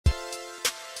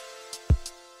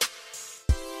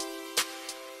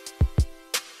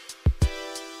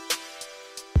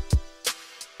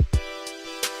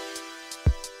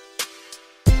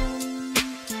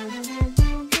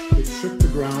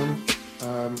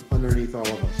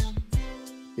underneath all of us.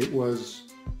 It was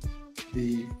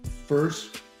the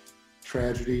first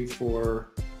tragedy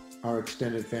for our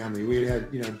extended family. We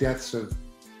had deaths of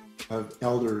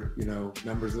elder,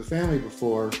 members of the family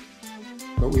before,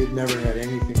 but we had never had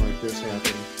anything like this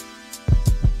happen.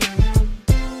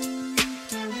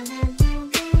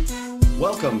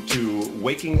 Welcome to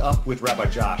Waking Up with Rabbi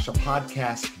Josh, a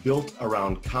podcast built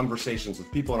around conversations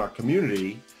with people in our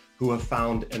community who have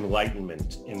found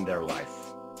enlightenment in their life.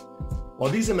 While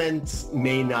these events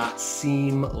may not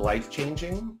seem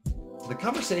life-changing, the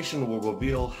conversation will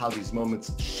reveal how these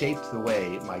moments shaped the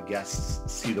way my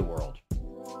guests see the world.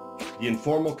 The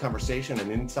informal conversation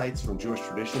and insights from Jewish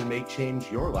tradition may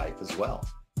change your life as well.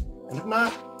 And if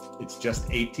not, it's just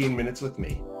 18 minutes with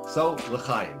me. So,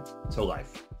 l'chaim, to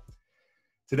life.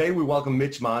 Today, we welcome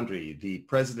Mitch Mondry, the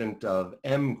president of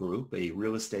MGroup, a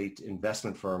real estate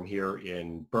investment firm here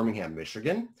in Birmingham,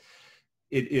 Michigan.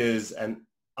 It is an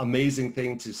amazing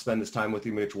thing to spend this time with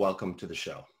you, Mitch. Welcome to the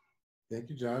show. Thank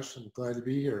you, Josh. I'm glad to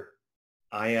be here.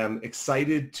 I am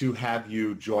excited to have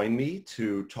you join me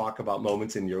to talk about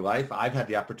moments in your life. I've had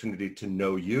the opportunity to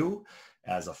know you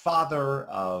as a father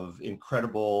of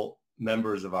incredible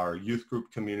members of our youth group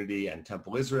community and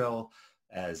Temple Israel,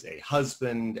 as a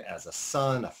husband, as a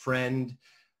son, a friend.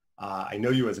 I know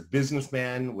you as a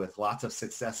businessman with lots of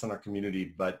success in our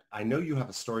community, but I know you have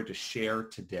a story to share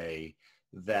today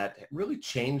that really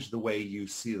changed the way you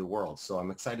see the world. So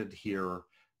I'm excited to hear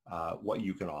what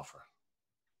you can offer.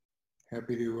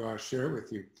 Happy to share it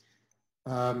with you.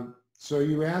 So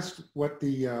you asked what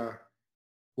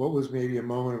was maybe a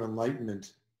moment of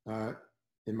enlightenment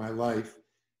in my life,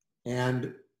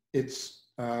 and it's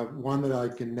one that I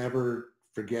can never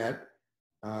forget.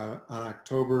 On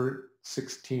October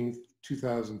 16th,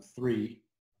 2003,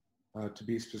 to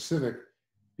be specific,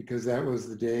 because that was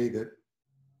the day that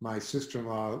my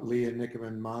sister-in-law, Leah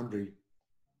Mondry,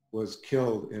 was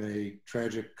killed in a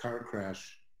tragic car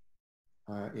crash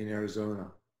in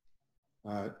Arizona.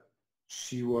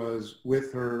 She was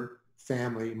with her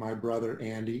family, my brother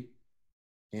Andy,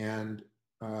 and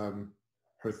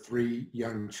her three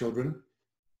young children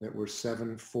that were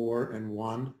 7, 4, and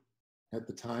 1 at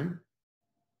the time.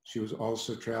 She was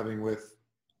also traveling with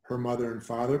her mother and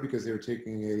father because they were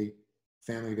taking a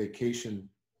family vacation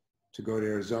to go to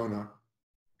Arizona.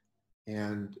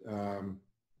 And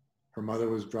her mother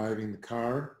was driving the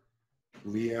car.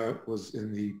 Leah was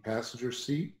in the passenger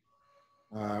seat.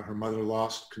 Her mother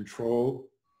lost control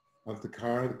of the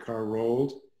car. The car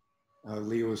rolled.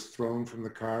 Leah was thrown from the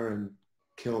car and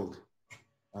killed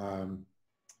on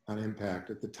impact.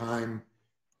 At the time,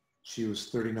 she was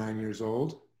 39 years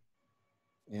old,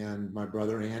 and my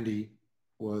brother Andy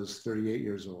was 38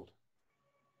 years old.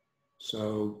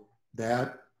 So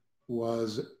that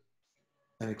was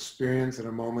an experience and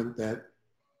a moment that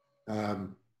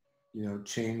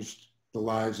changed the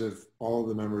lives of all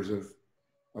the members of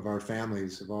our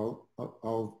families, of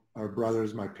all our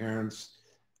brothers, my parents,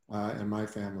 and my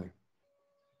family.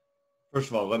 First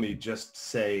of all, let me just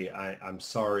say I'm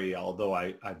sorry, although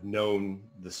I've known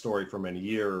the story for many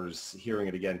years, hearing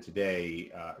it again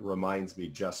today reminds me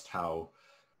just how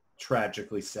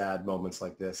tragically sad moments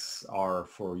like this are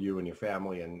for you and your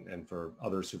family and for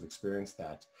others who've experienced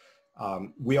that.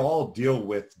 We all deal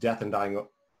with death and dying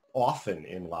often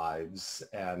in lives,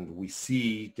 and we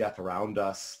see death around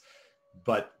us,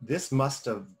 but this must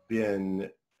have been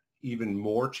even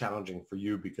more challenging for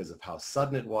you because of how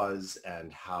sudden it was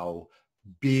and how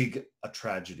big a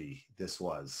tragedy this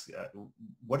was.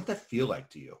 What did that feel like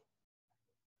to you?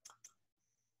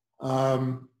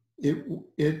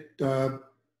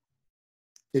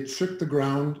 It shook the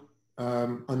ground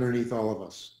underneath all of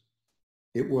us.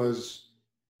 It was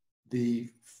the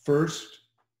first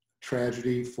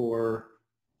tragedy for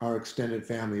our extended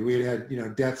family. We had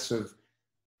deaths of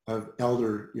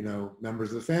elder, members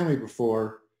of the family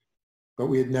before, but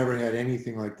we had never had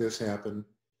anything like this happen.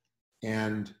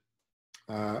 And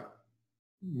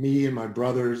me and my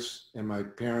brothers and my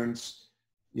parents,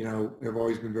 have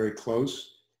always been very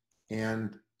close.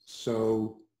 And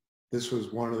so this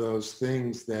was one of those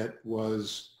things that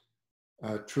was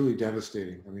truly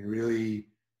devastating. I mean, really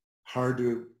hard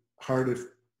to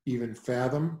even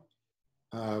fathom,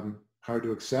 hard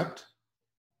to accept.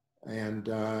 And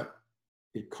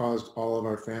it caused all of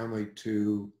our family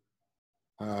to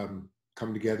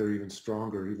come together even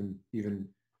stronger, even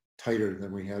tighter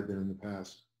than we had been in the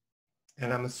past.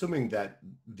 And I'm assuming that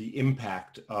the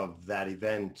impact of that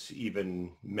event,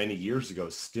 even many years ago,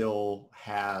 still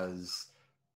has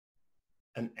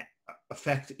an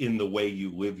effect in the way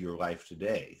you live your life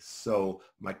today. So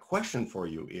my question for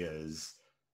you is,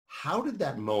 how did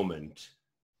that moment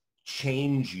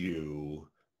change you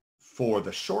for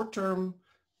the short term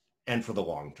and for the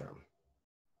long term?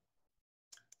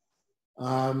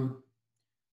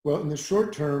 Well, in the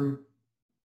short term,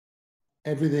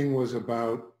 everything was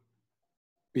about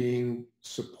being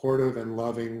supportive and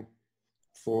loving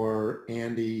for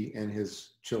Andy and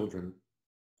his children.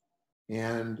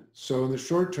 And so in the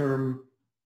short term,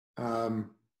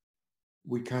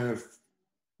 we kind of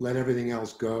let everything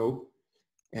else go.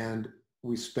 And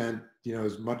we spent,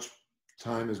 as much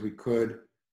time as we could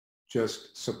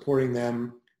just supporting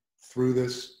them through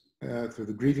this, through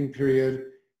the grieving period,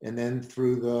 and then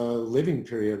through the living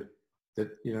period that,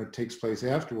 takes place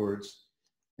afterwards,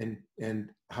 and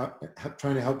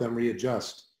trying to help them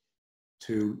readjust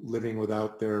to living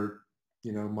without their,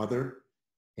 mother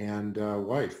and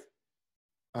wife.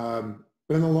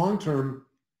 But in the long term,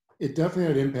 it definitely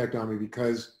had an impact on me,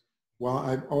 because while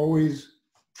I've always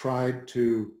tried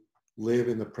to live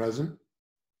in the present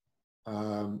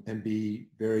and be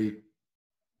very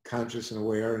conscious and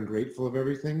aware and grateful of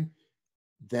everything,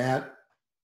 that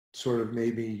sort of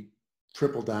made me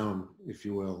triple down, if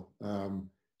you will.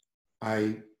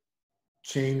 I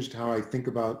changed how I think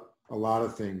about a lot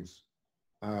of things.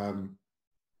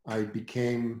 I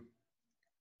became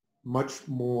much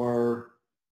more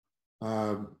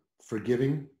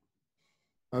forgiving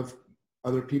of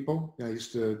other people. I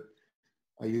used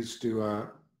to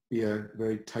be a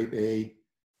very type A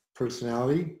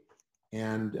personality,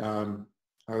 and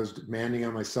I was demanding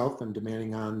on myself and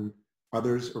demanding on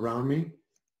others around me,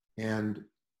 and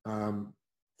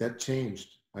that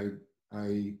changed.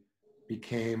 I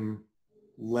became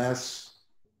less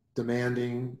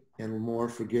demanding and more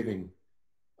forgiving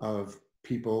of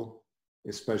people,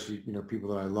 especially people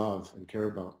that I love and care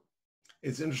about.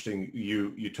 It's interesting.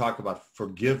 You talk about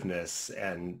forgiveness,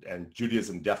 and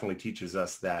Judaism definitely teaches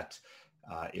us that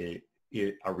a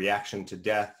reaction to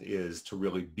death is to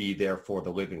really be there for the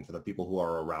living, for the people who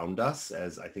are around us,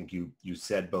 as I think you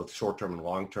said, both short-term and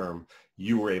long-term,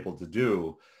 you were able to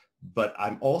do. But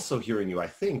I'm also hearing you, I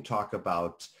think, talk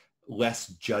about less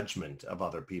judgment of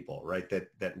other people, right?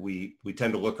 That we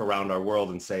tend to look around our world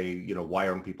and say, why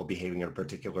aren't people behaving in a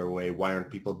particular way? Why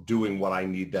aren't people doing what I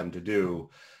need them to do?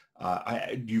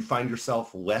 Do you find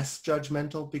yourself less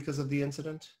judgmental because of the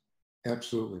incident?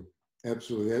 Absolutely.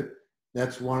 Absolutely.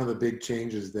 That's one of the big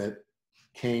changes that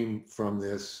came from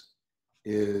this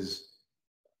is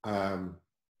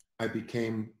I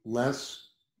became less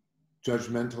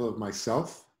judgmental of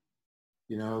myself,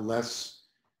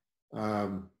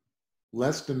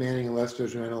 less demanding and less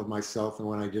judgmental of myself, and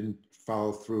when I didn't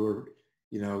follow through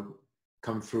or,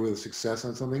 come through with success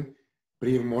on something, but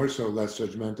even more so, less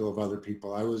judgmental of other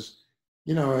people. I was,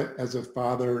 as a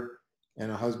father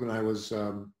and a husband, I was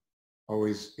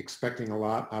always expecting a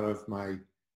lot out of my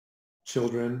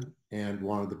children and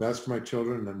wanted the best for my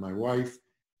children and my wife.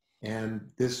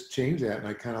 And this changed that, and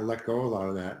I kind of let go a lot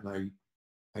of that. And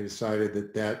I decided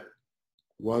that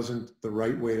wasn't the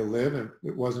right way to live, and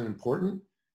it wasn't important.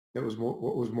 That was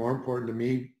what was more important to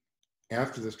me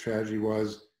after this tragedy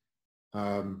was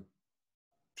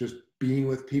just being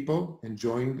with people,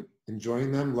 enjoying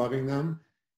them, loving them.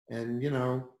 And,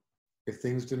 if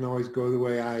things didn't always go the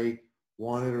way I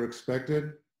wanted or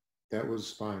expected, that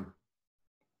was fine.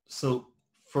 So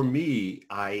for me,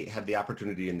 I had the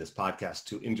opportunity in this podcast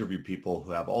to interview people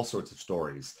who have all sorts of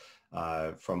stories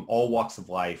from all walks of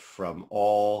life, from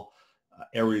all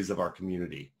areas of our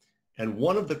community. And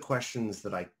one of the questions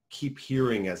that I keep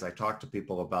hearing as I talk to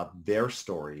people about their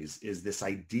stories is this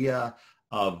idea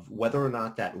of whether or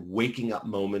not that waking up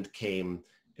moment came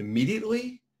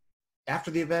immediately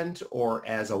after the event or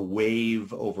as a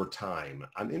wave over time.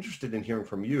 I'm interested in hearing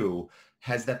from you.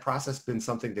 Has that process been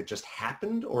something that just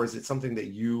happened, or is it something that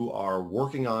you are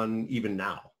working on even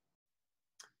now?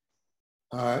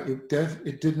 It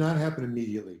did not happen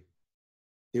immediately.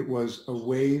 It was a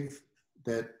wave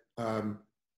that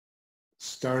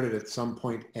started at some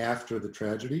point after the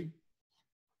tragedy,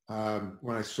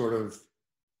 when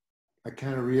I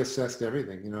kind of reassessed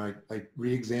everything. I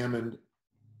re-examined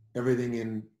everything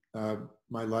in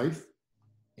my life,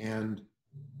 and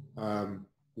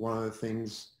one of the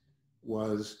things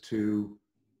was to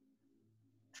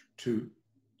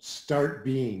start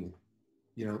being,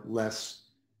 less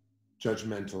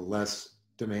judgmental, less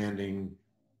demanding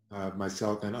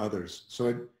myself and others.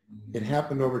 So it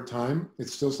happened over time.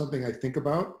 It's still something I think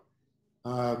about,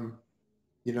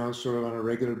 sort of on a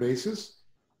regular basis.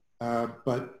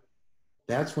 But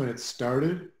that's when it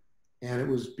started. And it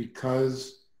was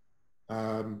because,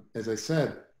 as I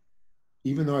said,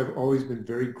 even though I've always been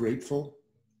very grateful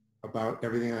about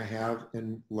everything I have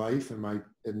in life and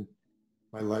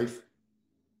my life,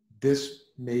 this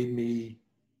made me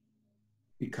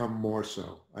become more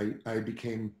so. I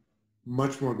became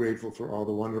much more grateful for all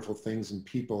the wonderful things and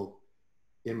people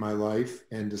in my life,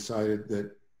 and decided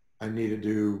that I needed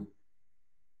to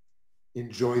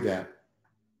enjoy that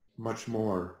much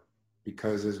more,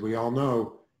 because as we all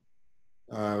know,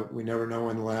 we never know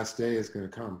when the last day is going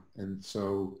to come. And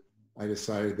so I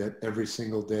decided that every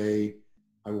single day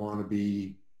I want to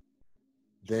be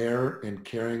there and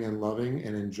caring and loving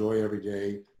and enjoy every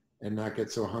day, and not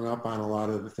get so hung up on a lot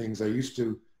of the things I used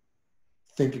to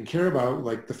think and care about,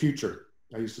 like the future.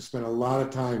 I used to spend a lot of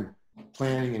time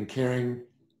planning and caring,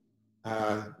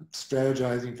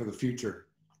 strategizing for the future.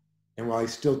 And while I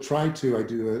still try to,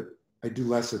 I do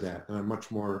less of that, and I'm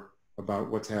much more about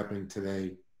what's happening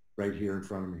today, right here in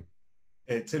front of me.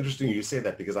 It's interesting you say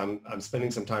that, because I'm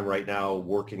spending some time right now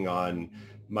working on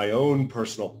my own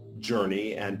personal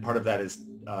journey, and part of that is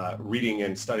reading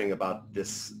and studying about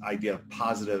this idea of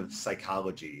positive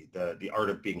psychology, the art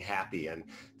of being happy. And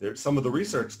there's some of the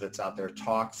research that's out there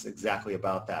talks exactly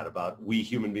about that, about we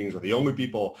human beings are the only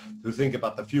people who think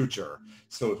about the future.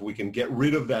 So if we can get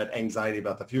rid of that anxiety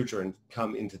about the future and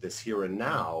come into this here and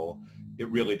now, it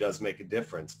really does make a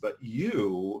difference. But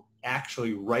you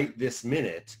actually right this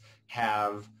minute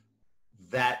have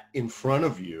that in front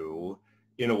of you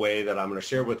in a way that I'm going to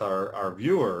share with our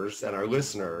viewers and our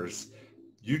listeners.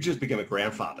 You just became a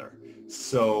grandfather.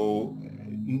 So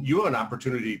you have an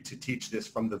opportunity to teach this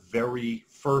from the very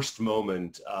first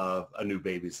moment of a new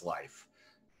baby's life.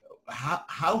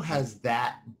 How has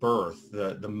that birth,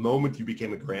 the moment you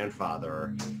became a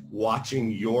grandfather,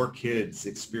 watching your kids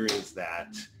experience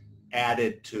that,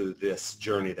 added to this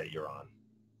journey that you're on?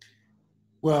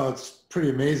 Well, it's pretty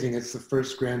amazing. It's the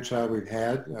first grandchild we've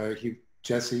had.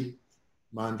 Jesse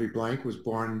Mondry Blank was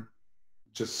born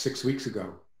just 6 weeks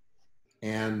ago.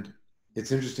 And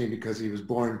it's interesting because he was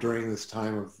born during this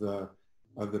time of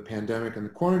the pandemic and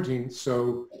the quarantine.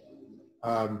 So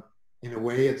in a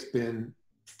way, it's been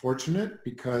fortunate,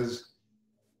 because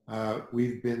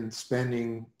we've been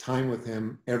spending time with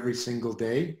him every single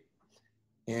day.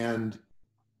 And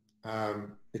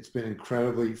it's been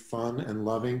incredibly fun and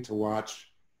loving to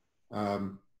watch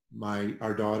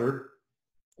our daughter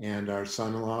and our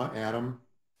son-in-law, Adam,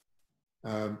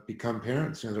 become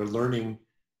parents. They're learning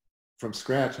from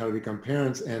scratch how to become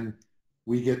parents, and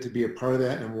we get to be a part of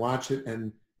that and watch it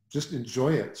and just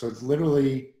enjoy it. So it's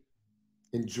literally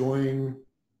enjoying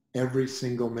every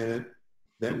single minute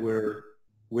that we're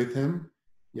with him.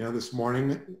 This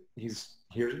morning he's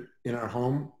here in our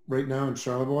home right now in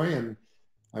Charlevoix, and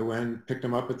I went and picked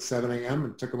him up at 7 a.m.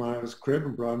 and took him out of his crib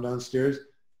and brought him downstairs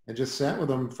and just sat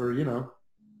with him for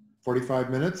 45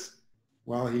 minutes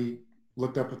while he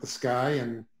looked up at the sky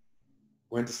and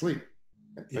went to sleep.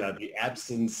 Yeah, the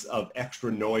absence of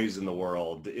extra noise in the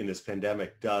world in this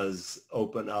pandemic does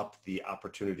open up the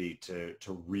opportunity to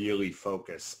really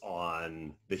focus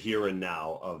on the here and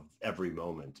now of every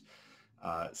moment.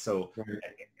 So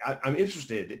I'm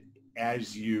interested,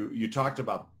 as you talked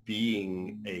about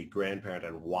being a grandparent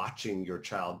and watching your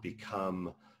child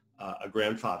become a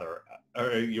grandfather,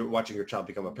 or you're watching your child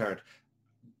become a parent,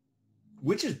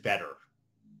 which is better,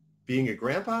 being a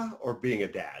grandpa or being a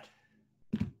dad?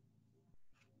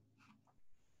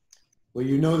 Well,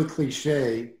 the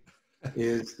cliche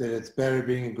is that it's better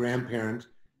being a grandparent,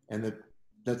 and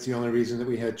that's the only reason that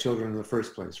we had children in the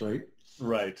first place, right?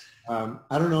 Right. I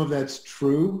don't know if that's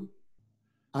true.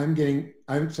 I'm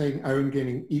saying I'm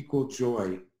getting equal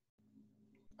joy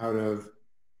out of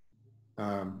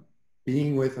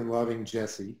being with and loving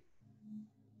Jesse,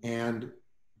 and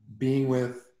being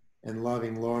with and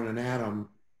loving Lauren and Adam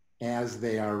as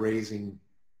they are raising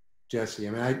Jesse.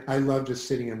 I mean, I love just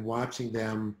sitting and watching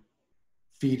them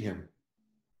feed him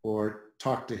or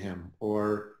talk to him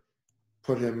or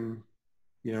put him,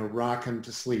 rock him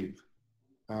to sleep.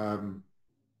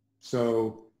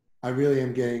 So I really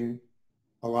am getting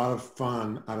a lot of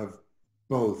fun out of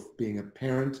both being a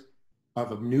parent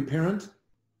of a new parent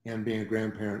and being a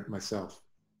grandparent myself.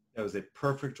 That was a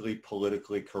perfectly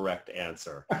politically correct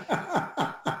answer.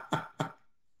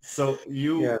 So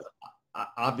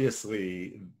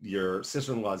obviously your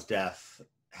sister-in-law's death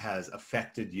has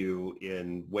affected you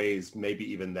in ways maybe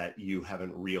even that you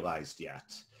haven't realized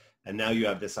yet. And now you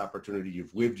have this opportunity.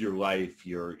 You've lived your life.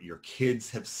 Your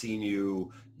kids have seen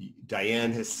you.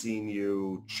 Diane has seen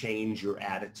you change your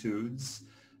attitudes.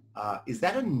 Is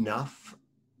that enough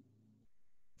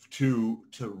to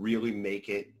really make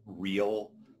it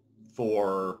real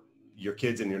for your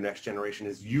kids and your next generation?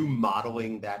 Is you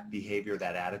modeling that behavior,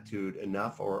 that attitude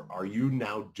enough, or are you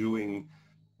now doing?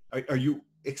 Are you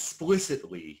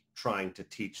explicitly trying to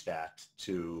teach that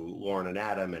to Lauren and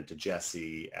Adam and to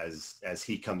Jesse as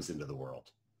he comes into the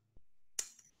world?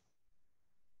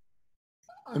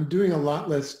 I'm doing a lot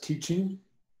less teaching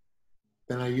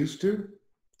than I used to,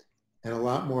 and a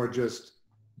lot more just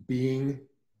being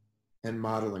and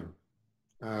modeling.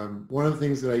 One of the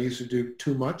things that I used to do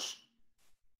too much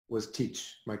was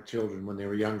teach my children when they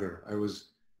were younger. I was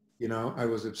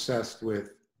obsessed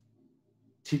with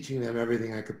teaching them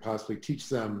everything I could possibly teach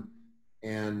them,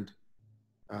 and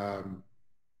I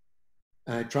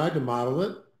tried to model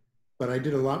it, but I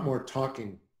did a lot more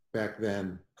talking back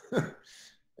then.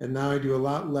 And now I do a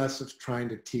lot less of trying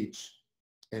to teach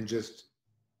and just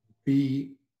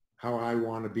be how I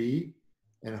want to be.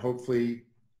 And hopefully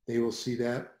they will see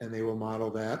that and they will model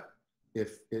that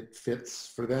if it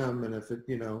fits for them and if it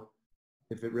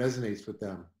resonates with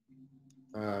them.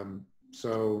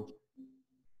 So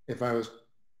if I was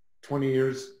 20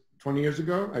 years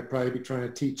ago, I'd probably be trying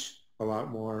to teach a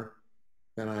lot more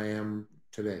than I am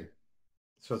today.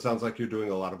 So it sounds like you're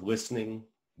doing a lot of listening,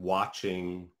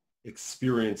 watching,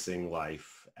 experiencing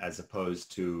life, as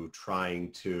opposed to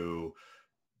trying to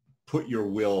put your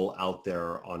will out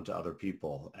there onto other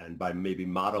people. And by maybe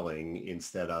modeling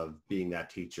instead of being that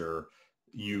teacher,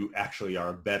 you actually are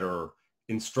a better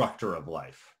instructor of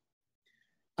life.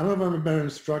 I don't know if I'm a better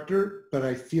instructor, but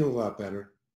I feel a lot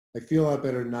better. I feel a lot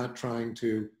better not trying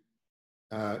to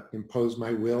impose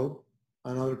my will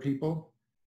on other people.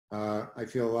 I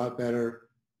feel a lot better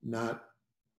not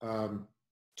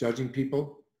judging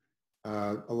people.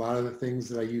 A lot of the things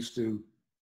that I used to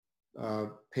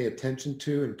pay attention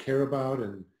to and care about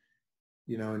and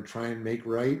try and make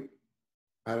right,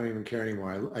 I don't even care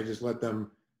anymore. I just let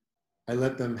them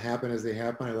happen as they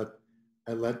happen.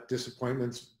 I let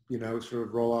disappointments, sort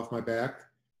of roll off my back.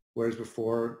 Whereas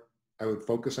before I would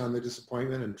focus on the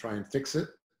disappointment and try and fix it,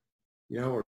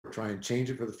 or try and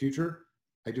change it for the future.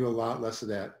 I do a lot less of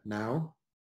that now.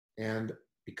 And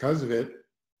because of it,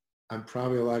 I'm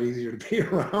probably a lot easier to be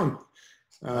around.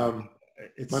 My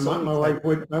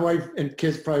wife and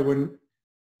kids probably wouldn't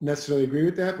necessarily agree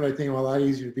with that, but I think I'm a lot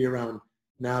easier to be around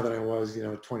now than I was,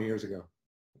 20 years ago.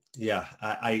 Yeah,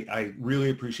 I really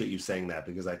appreciate you saying that,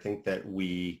 because I think that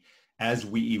as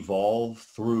we evolve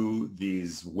through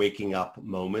these waking up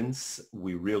moments,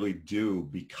 we really do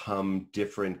become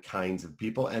different kinds of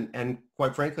people. And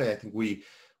quite frankly, I think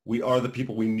we are the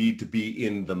people we need to be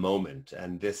in the moment.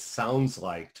 And this sounds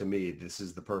like, to me, this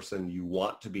is the person you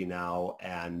want to be now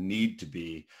and need to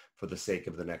be for the sake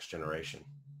of the next generation.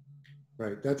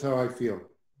 Right. That's how I feel.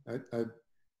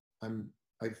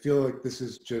 I feel like this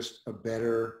is just a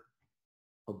better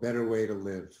way to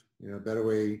live, a better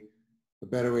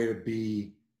way to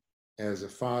be as a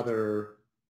father,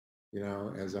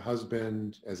 as a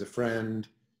husband, as a friend,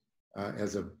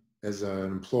 as an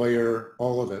employer,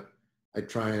 all of it. I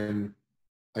try and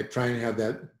have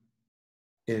that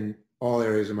in all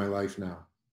areas of my life now.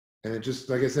 And it just,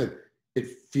 like I said, it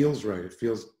feels right. It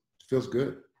feels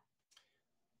good.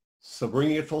 So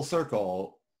bringing it full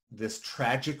circle, this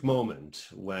tragic moment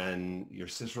when your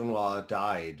sister-in-law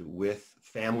died with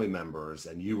family members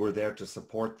and you were there to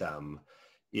support them,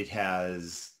 it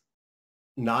has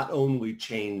not only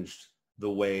changed the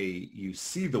way you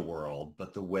see the world,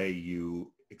 but the way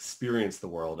you experience the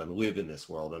world and live in this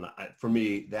world. And for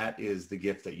me, that is the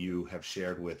gift that you have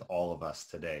shared with all of us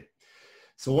today.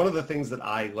 So one of the things that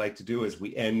I like to do as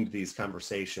we end these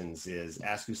conversations is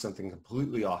ask you something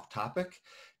completely off topic,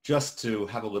 just to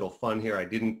have a little fun here. I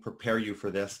didn't prepare you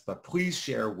for this, but please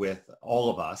share with all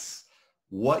of us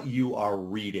what you are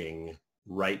reading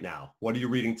right now. What are you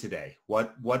reading today?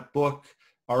 What book,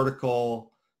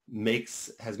 article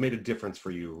has made a difference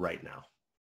for you right now?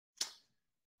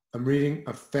 I'm reading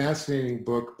a fascinating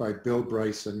book by Bill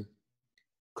Bryson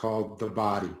called The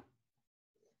Body.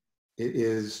 It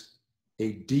is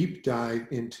a deep dive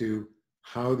into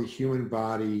how the human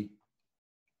body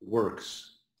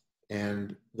works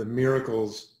and the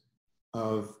miracles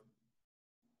of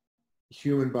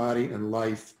human body and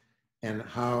life, and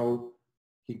how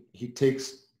he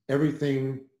takes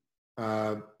everything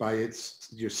by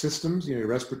your systems, your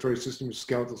respiratory system, your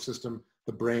skeletal system,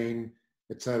 the brain,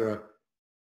 etc.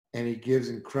 And he gives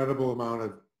incredible amount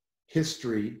of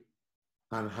history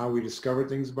on how we discover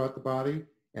things about the body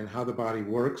and how the body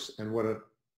works and what an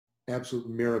absolute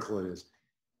miracle it is.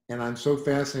 And I'm so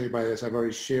fascinated by this. I've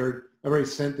already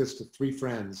sent this to 3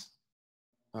 friends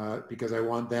because I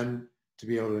want them to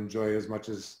be able to enjoy it as much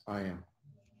as I am.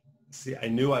 See, I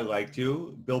knew I liked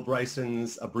you. Bill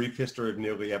Bryson's A Brief History of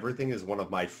Nearly Everything is one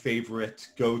of my favorite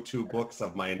go-to books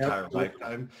of my entire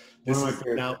lifetime. This is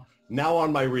now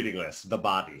on my reading list, The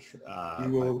Body by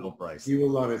Bill Bryson. You will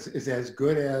love it. It's as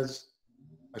good as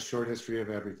A Short History of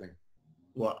Everything.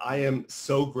 Well, I am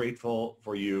so grateful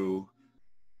for you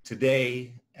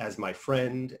today as my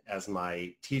friend, as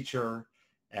my teacher,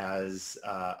 as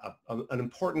an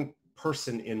important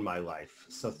person in my life.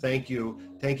 So thank you.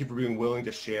 Thank you for being willing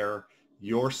to share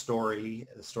your story,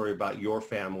 the story about your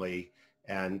family,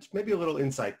 and maybe a little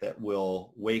insight that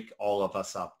will wake all of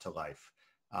us up to life.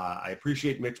 I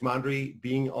appreciate Mitch Mondry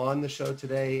being on the show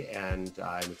today, and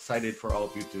I'm excited for all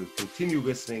of you to continue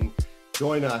listening.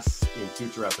 Join us in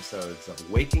future episodes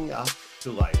of Waking Up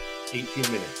to Life,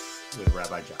 18 Minutes with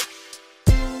Rabbi Josh.